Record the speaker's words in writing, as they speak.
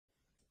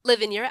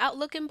Live in your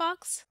Outlook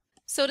inbox?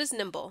 So does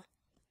Nimble.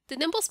 The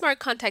Nimble Smart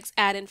Contacts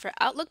add-in for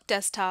Outlook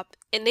Desktop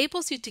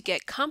enables you to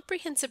get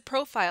comprehensive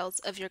profiles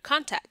of your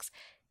contacts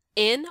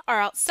in or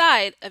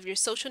outside of your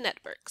social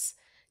networks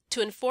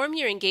to inform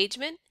your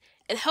engagement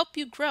and help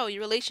you grow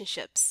your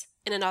relationships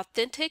in an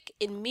authentic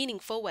and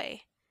meaningful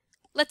way.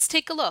 Let's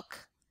take a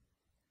look.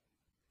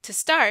 To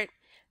start,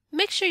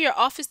 make sure your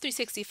Office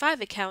 365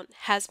 account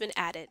has been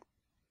added.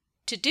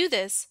 To do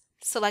this,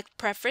 select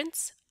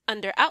Preference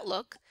under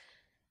Outlook,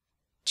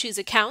 choose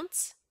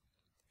Accounts,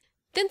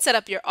 then set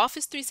up your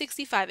Office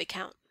 365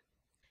 account.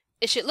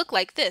 It should look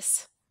like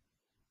this.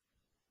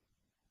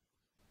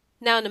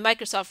 Now in the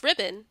Microsoft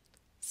ribbon,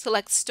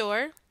 select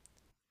Store,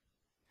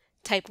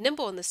 type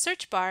Nimble in the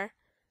search bar,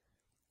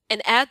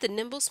 and add the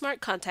Nimble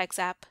Smart Contacts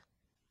app.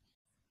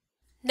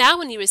 Now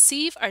when you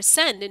receive or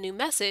send a new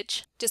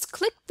message, just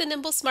click the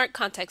Nimble Smart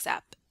Contacts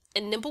app,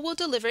 and Nimble will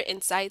deliver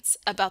insights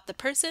about the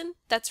person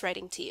that's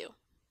writing to you.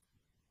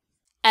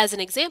 As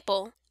an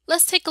example,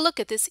 let's take a look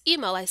at this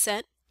email I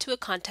sent to a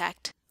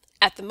contact.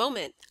 At the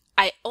moment,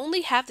 I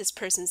only have this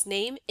person's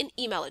name and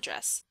email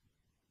address.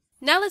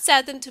 Now let's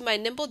add them to my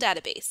Nimble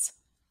database.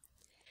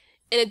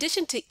 In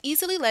addition to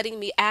easily letting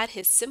me add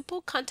his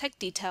simple contact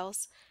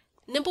details,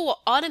 Nimble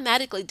will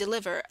automatically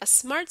deliver a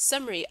smart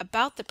summary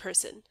about the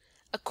person,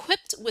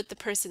 equipped with the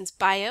person's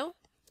bio,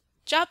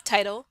 job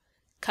title,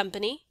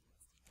 company,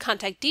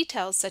 contact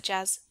details such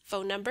as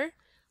phone number,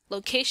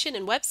 location,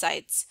 and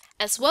websites,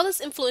 as well as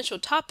influential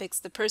topics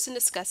the person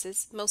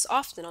discusses most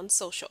often on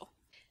social.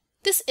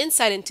 This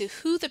insight into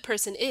who the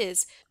person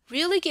is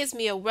really gives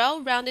me a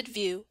well-rounded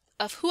view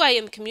of who I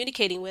am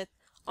communicating with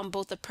on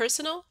both a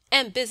personal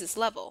and business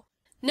level.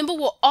 Nimble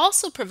will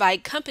also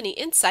provide company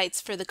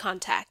insights for the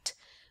contact,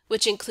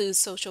 which includes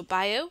social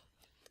bio,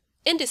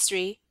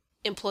 industry,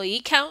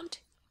 employee count,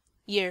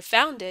 year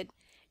founded,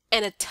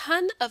 and a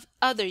ton of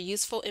other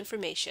useful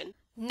information.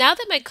 Now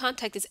that my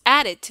contact is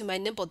added to my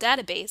Nimble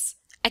database,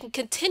 I can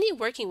continue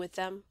working with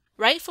them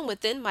right from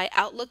within my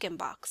Outlook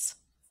inbox.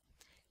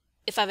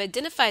 If I've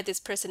identified this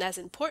person as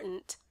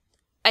important,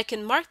 I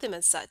can mark them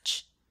as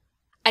such.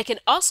 I can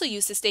also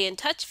use the Stay in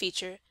Touch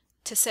feature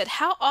to set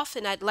how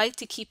often I'd like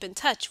to keep in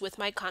touch with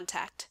my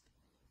contact.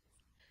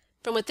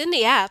 From within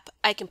the app,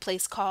 I can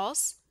place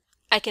calls,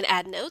 I can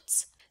add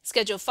notes,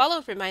 schedule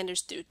follow-up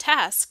reminders through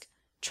tasks,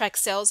 track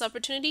sales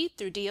opportunity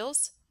through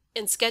deals,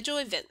 and schedule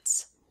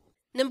events.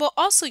 Nimble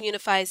also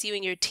unifies you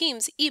and your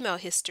team's email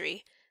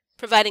history,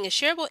 providing a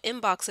shareable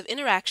inbox of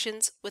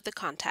interactions with the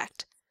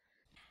contact.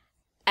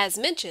 As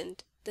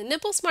mentioned, the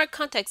Nimble Smart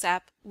Contacts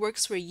app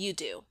works where you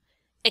do.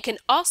 It can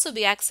also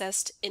be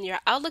accessed in your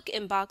Outlook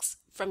inbox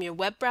from your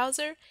web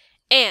browser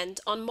and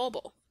on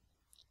mobile.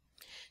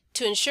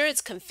 To ensure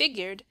it's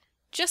configured,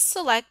 just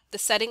select the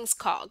Settings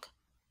cog.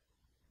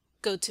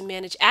 Go to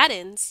Manage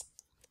Add-ins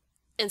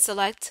and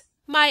select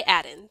My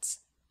Add-ins.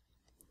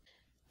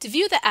 To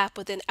view the app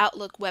within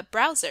Outlook web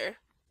browser,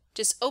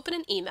 just open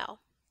an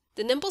email.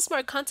 The Nimble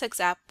Smart Contacts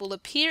app will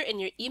appear in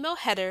your email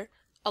header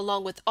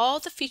along with all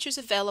the features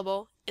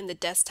available in the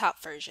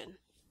desktop version.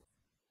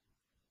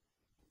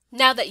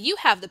 Now that you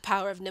have the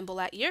power of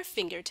Nimble at your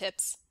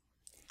fingertips,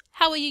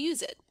 how will you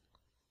use it?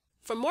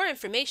 For more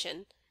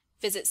information,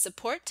 visit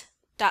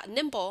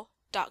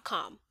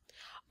support.nimble.com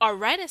or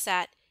write us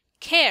at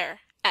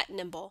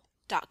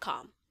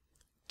care@nimble.com.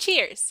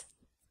 Cheers!